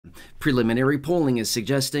Preliminary polling is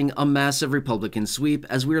suggesting a massive Republican sweep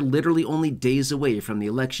as we are literally only days away from the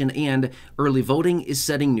election and early voting is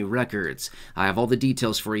setting new records. I have all the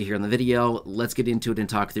details for you here in the video. Let's get into it and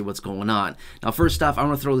talk through what's going on. Now, first off, I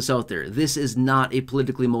want to throw this out there. This is not a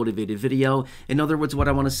politically motivated video. In other words, what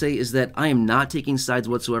I want to say is that I am not taking sides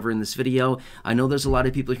whatsoever in this video. I know there's a lot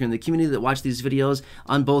of people here in the community that watch these videos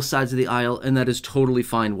on both sides of the aisle, and that is totally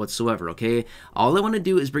fine whatsoever, okay? All I want to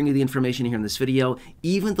do is bring you the information here in this video,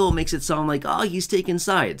 even though it makes it sound like, oh, he's taking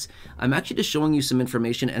sides. I'm actually just showing you some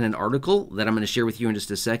information and an article that I'm going to share with you in just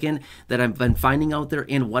a second that I've been finding out there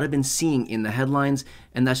and what I've been seeing in the headlines,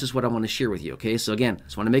 and that's just what I want to share with you, okay? So again, I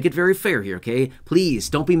just want to make it very fair here, okay? Please,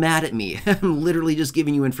 don't be mad at me. I'm literally just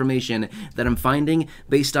giving you information that I'm finding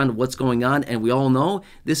based on what's going on, and we all know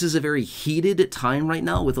this is a very heated time right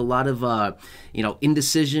now with a lot of,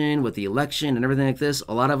 indecision with the election and everything like this.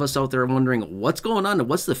 A lot of us out there are wondering what's going on and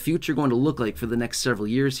what's the future going to look like for the next several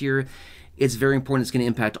years here. It's very important. It's going to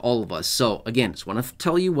impact all of us. So again, just want to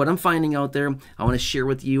tell you what I'm finding out there. I want to share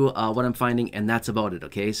with you what I'm finding, and that's about it,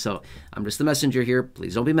 okay? So I'm just the messenger here.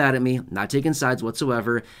 Please don't be mad at me. I'm not taking sides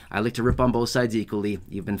whatsoever. I like to rip on both sides equally.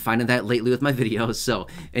 You've been finding that lately with my videos. So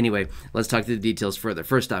anyway, let's talk through the details further.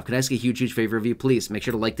 First off, can I ask a huge favor of you? Please make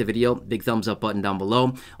sure to like the video. Big thumbs up button down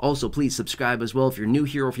below. Also, please subscribe as well if you're new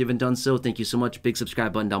here or if you haven't done so. Thank you so much. Big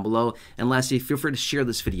subscribe button down below. And lastly, feel free to share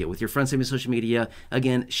this video with your friends on social media.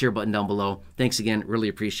 Again, share button down below. Thanks again, really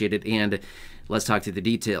appreciate it, and let's talk through the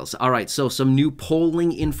details. All right, so some new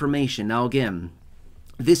polling information. Now again,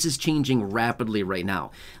 this is changing rapidly right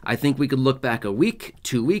now. I think we could look back a week,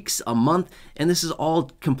 2 weeks, a month, and this is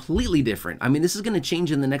all completely different. I mean, this is going to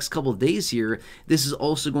change in the next couple of days here. This is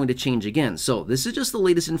also going to change again. So this is just the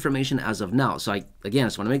latest information as of now. So again, I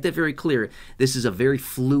just want to make that very clear. This is a very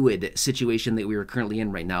fluid situation that we are currently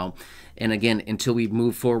in right now. And again, until we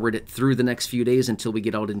move forward through the next few days, until we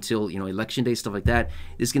get out until, election day, stuff like that,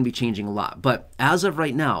 this is going to be changing a lot. But as of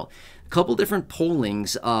right now, couple different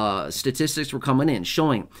pollings, statistics were coming in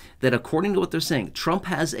showing that according to what they're saying, Trump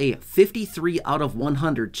has a 53 out of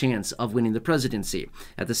 100 chance of winning the presidency.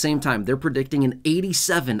 At the same time, they're predicting an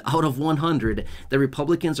 87 out of 100 that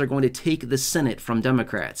Republicans are going to take the Senate from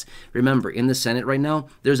Democrats. Remember, in the Senate right now,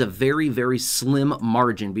 there's a very slim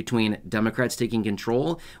margin between Democrats taking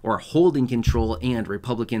control or holding control and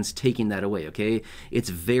Republicans taking that away, okay? It's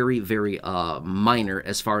very minor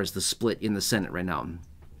as far as the split in the Senate right now.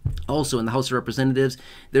 Also, in the House of Representatives,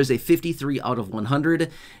 there's a 53 out of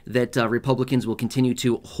 100 that Republicans will continue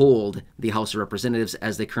to hold the House of Representatives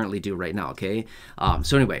as they currently do right now, okay?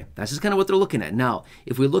 So anyway, that's just kind of what they're looking at. Now,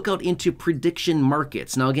 if we look out into prediction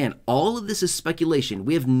markets, now again, all of this is speculation.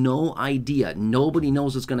 We have no idea. Nobody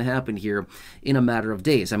knows what's going to happen here in a matter of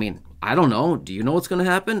days. I mean, I don't know. Do you know what's going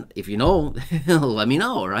to happen? If you know, let me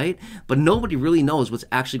know, right? But nobody really knows what's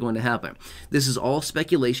actually going to happen. This is all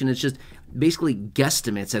speculation. It's just basically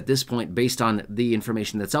guesstimates at this point based on the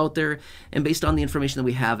information that's out there and based on the information that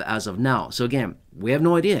we have as of now. So again, we have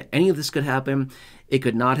no idea. Any of this could happen. It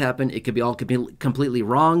could not happen. It could be all completely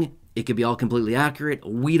wrong. It could be all completely accurate.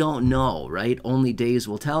 We don't know, right? Only days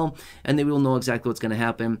will tell, and then we will know exactly what's going to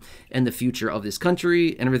happen and the future of this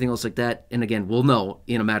country and everything else like that. And again, we'll know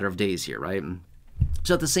in a matter of days here, right?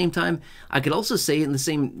 So at the same time, I could also say in the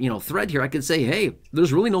same, thread here, I could say, hey,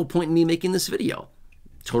 there's really no point in me making this video.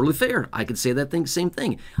 Totally fair. I could say that same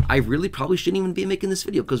thing. I really probably shouldn't even be making this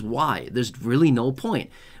video because why? There's really no point.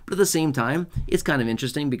 But at the same time, it's kind of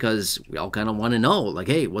interesting because we all kind of want to know, like,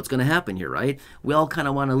 hey, what's going to happen here, right? We all kind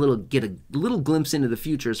of want to get a little glimpse into the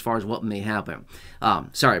future as far as what may happen.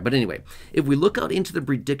 But anyway, if we look out into the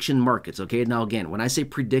prediction markets, okay, now again, when I say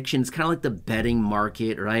prediction, it's kind of like the betting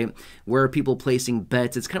market, right? Where are people placing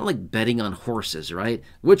bets? It's kind of like betting on horses, right?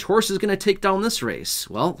 Which horse is going to take down this race?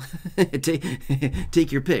 Well,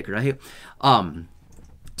 take your pick, right?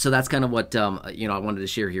 So that's kind of what, I wanted to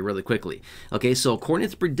share here really quickly. Okay, so according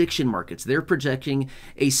to prediction markets, they're projecting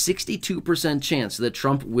a 62% chance that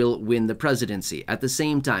Trump will win the presidency. At the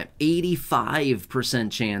same time,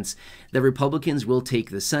 85% chance that Republicans will take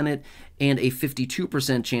the Senate and a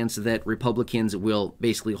 52% chance that Republicans will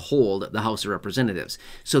basically hold the House of Representatives.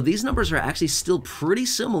 So these numbers are actually still pretty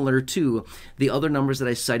similar to the other numbers that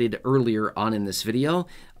I cited earlier on in this video.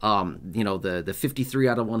 The 53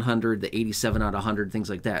 out of 100, the 87 out of 100, things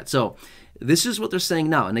like that. So this is what they're saying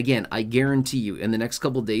now. And again, I guarantee you in the next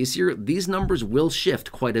couple of days here, these numbers will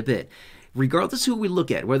shift quite a bit. Regardless who we look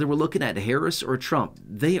at, whether we're looking at Harris or Trump,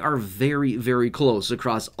 they are very close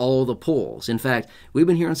across all the polls. In fact, we've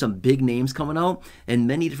been hearing some big names coming out and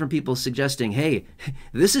many different people suggesting, hey,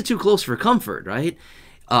 this is too close for comfort, right?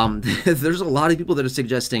 There's a lot of people that are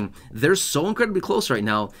suggesting they're so incredibly close right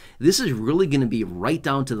now. This is really going to be right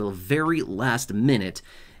down to the very last minute,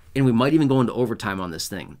 and we might even go into overtime on this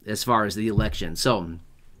thing as far as the election. So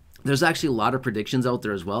there's actually a lot of predictions out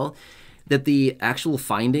there as well that the actual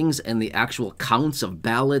findings and the actual counts of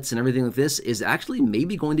ballots and everything like this is actually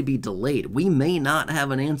maybe going to be delayed. We may not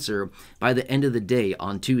have an answer by the end of the day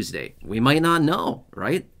on Tuesday. We might not know,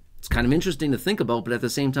 right? It's kind of interesting to think about, but at the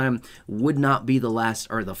same time, would not be the last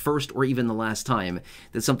or the first or even the last time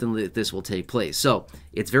that something like this will take place. So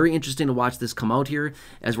it's very interesting to watch this come out here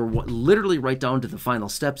as we're literally right down to the final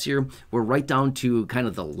steps here. We're right down to kind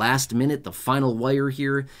of the last minute, the final wire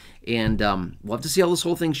here, and we'll have to see how this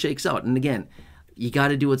whole thing shakes out. And again, you got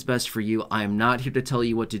to do what's best for you. I am not here to tell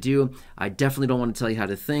you what to do. I definitely don't want to tell you how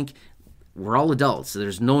to think. We're all adults, so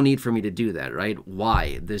there's no need for me to do that, right?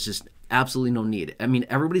 Why? There's just absolutely no need. I mean,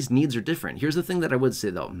 everybody's needs are different. Here's the thing that I would say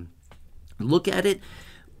though. Look at it.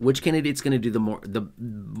 Which candidate's going to do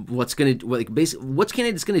what's candidate's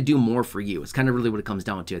going to do more for you? It's kind of really what it comes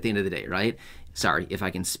down to at the end of the day, right? Sorry if I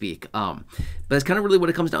can speak. But it's kind of really what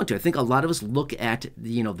it comes down to. I think a lot of us look at,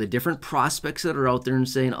 the different prospects that are out there and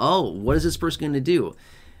saying, oh, what is this person going to do?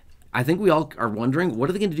 I think we all are wondering, what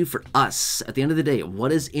are they going to do for us at the end of the day?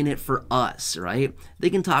 What is in it for us, right? They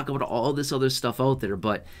can talk about all this other stuff out there,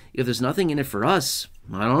 but if there's nothing in it for us,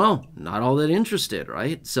 I don't know, not all that interested,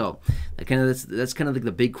 right? So that's kind of like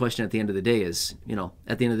the big question at the end of the day is,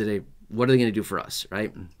 at the end of the day, what are they going to do for us,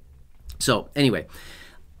 right? So anyway,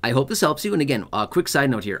 I hope this helps you. And again, a quick side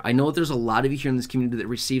note here. I know there's a lot of you here in this community that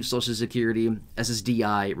receive Social Security,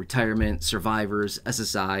 SSDI, retirement, survivors,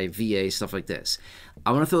 SSI, VA, stuff like this.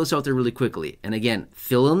 I want to throw this out there really quickly. And again,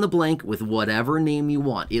 fill in the blank with whatever name you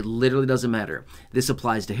want. It literally doesn't matter. This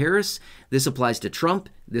applies to Harris. This applies to Trump.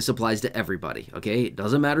 This applies to everybody, okay? It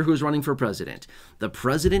doesn't matter who's running for president. The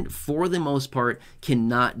president, for the most part,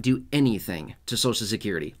 cannot do anything to Social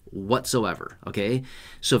Security whatsoever, okay?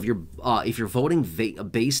 So if you're voting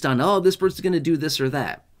based on, oh, this person's going to do this or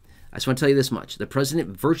that, I just want to tell you this much. The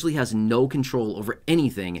president virtually has no control over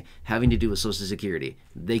anything having to do with Social Security.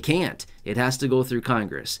 They can't. It has to go through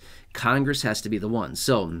Congress. Congress has to be the one.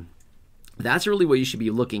 So that's really what you should be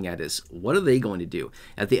looking at is, what are they going to do?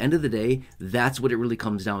 At the end of the day, that's what it really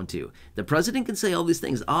comes down to. The president can say all these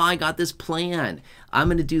things. Oh, I got this plan. I'm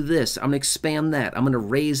going to do this. I'm going to expand that. I'm going to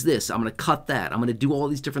raise this. I'm going to cut that. I'm going to do all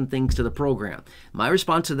these different things to the program. My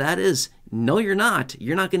response to that is, no, you're not.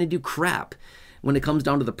 You're not going to do crap. When it comes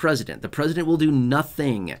down to the president will do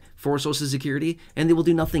nothing for Social Security, and they will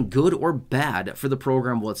do nothing good or bad for the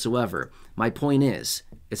program whatsoever. My point is,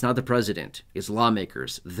 it's not the president, it's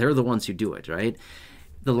lawmakers. They're the ones who do it, right?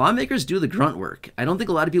 The lawmakers do the grunt work. I don't think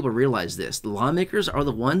a lot of people realize this. The lawmakers are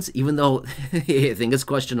the ones, even though I think it's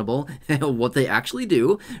questionable what they actually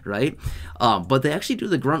do, right? But they actually do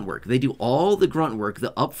the grunt work. They do all the grunt work,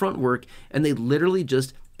 the upfront work, and they literally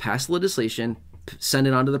just pass legislation, send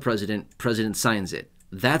it on to the president signs it.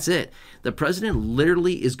 That's it. The president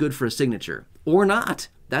literally is good for a signature or not.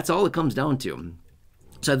 That's all it comes down to.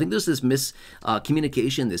 So I think there's this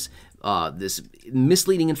miscommunication, this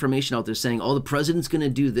misleading information out there saying, oh, the president's going to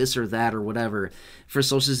do this or that or whatever for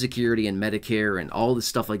Social Security and Medicare and all this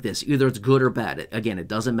stuff like this. Either it's good or bad. Again, it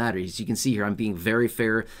doesn't matter. As you can see here, I'm being very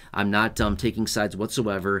fair. I'm not taking sides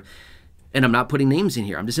whatsoever. And I'm not putting names in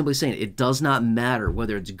here. I'm just simply saying it does not matter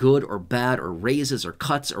whether it's good or bad or raises or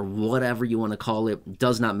cuts or whatever you want to call it. It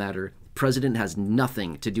does not matter. President has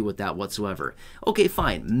nothing to do with that whatsoever. Okay,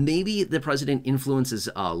 fine. Maybe the president influences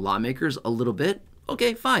lawmakers a little bit.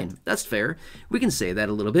 Okay, fine. That's fair. We can say that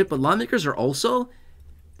a little bit. But lawmakers are also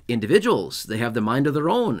individuals. They have the mind of their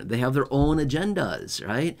own. They have their own agendas,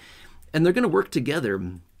 right? And they're going to work together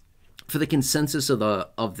for the consensus of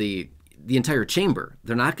the entire chamber.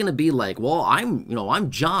 They're not going to be like, well,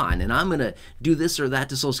 I'm John and I'm going to do this or that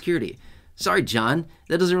to Social Security. Sorry, John,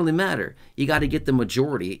 that doesn't really matter. You got to get the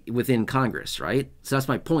majority within Congress, right? So that's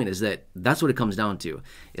my point, is that's what it comes down to,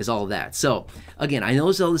 is all that. So again, I know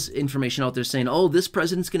there's all this information out there saying, oh, this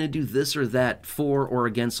president's going to do this or that for or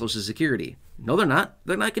against Social Security. No, they're not.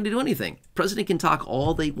 They're not going to do anything. President can talk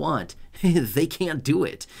all they want. They can't do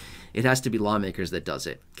it. It has to be lawmakers that does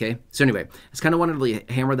it, okay? So anyway, I just kind of wanted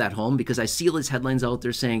to hammer that home because I see all these headlines out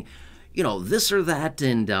there saying, this or that.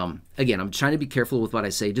 And again, I'm trying to be careful with what I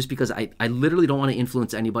say just because I literally don't want to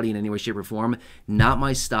influence anybody in any way, shape, or form. Not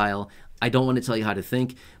my style. I don't want to tell you how to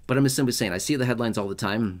think, but I'm just simply saying I see the headlines all the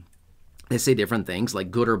time. They say different things like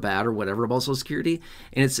good or bad or whatever about Social Security,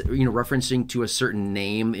 and it's referencing to a certain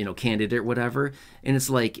name, candidate or whatever, and it's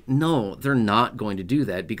like, no, they're not going to do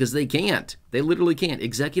that because they can't. They literally can't.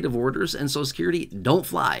 Executive orders and Social Security don't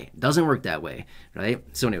fly. Doesn't work that way, right?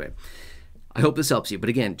 So anyway, I hope this helps you. But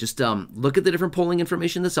again, just look at the different polling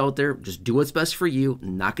information that's out there. Just do what's best for you.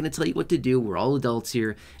 I'm not going to tell you what to do. We're all adults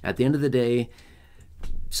here. At the end of the day,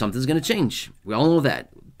 something's going to change. We all know that.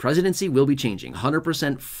 Presidency will be changing.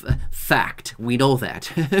 100% fact. We know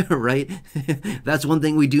that, right? That's one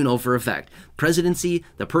thing we do know for a fact. Presidency,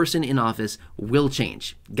 the person in office, will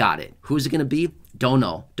change. Got it. Who's it going to be? Don't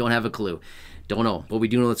know. Don't have a clue. Don't know. But we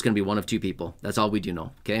do know it's going to be one of two people. That's all we do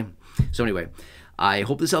know, okay? So anyway, I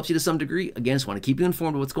hope this helps you to some degree. Again, just want to keep you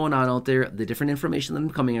informed of what's going on out there, the different information that I'm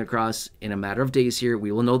coming across. In a matter of days here,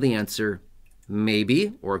 we will know the answer.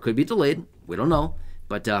 Maybe, or it could be delayed. We don't know.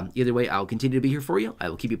 But either way, I'll continue to be here for you. I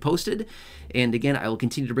will keep you posted. And again, I will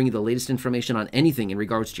continue to bring you the latest information on anything in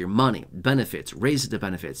regards to your money, benefits, raises to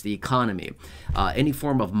benefits, the economy, any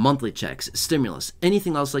form of monthly checks, stimulus,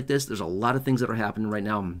 anything else like this. There's a lot of things that are happening right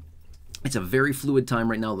now. It's a very fluid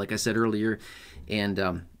time right now, like I said earlier. And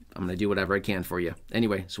I'm going to do whatever I can for you.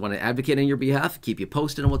 Anyway, so I want to advocate on your behalf, keep you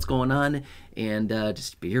posted on what's going on, and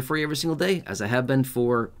just be here for you every single day, as I have been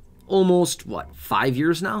for almost, 5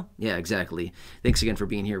 years now? Yeah, exactly. Thanks again for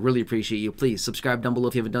being here. Really appreciate you. Please subscribe down below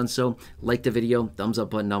if you haven't done so. Like the video, thumbs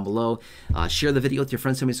up button down below. Share the video with your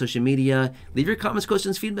friends on social media. Leave your comments,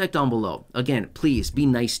 questions, feedback down below. Again, please be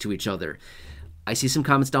nice to each other. I see some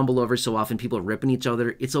comments down below every so often, people ripping each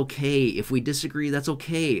other. It's okay. If we disagree, that's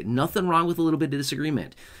okay. Nothing wrong with a little bit of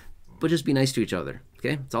disagreement. But just be nice to each other,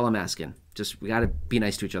 okay? That's all I'm asking. Just, we gotta be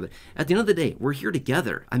nice to each other. At the end of the day, we're here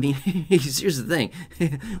together. I mean, here's the thing.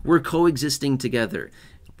 We're coexisting together.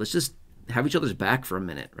 Let's just have each other's back for a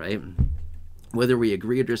minute, right? Whether we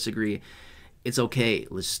agree or disagree, it's okay.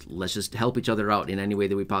 Let's just help each other out in any way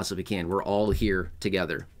that we possibly can. We're all here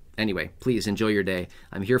together. Anyway, please enjoy your day.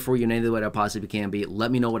 I'm here for you in any way I possibly can be.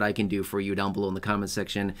 Let me know what I can do for you down below in the comment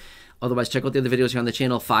section. Otherwise, check out the other videos here on the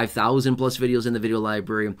channel. 5,000 plus videos in the video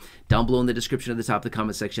library. Down below in the description at the top of the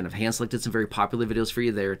comment section, I've hand-selected some very popular videos for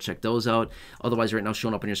you there. Check those out. Otherwise, right now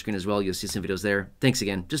showing up on your screen as well, you'll see some videos there. Thanks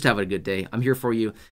again. Just have a good day. I'm here for you.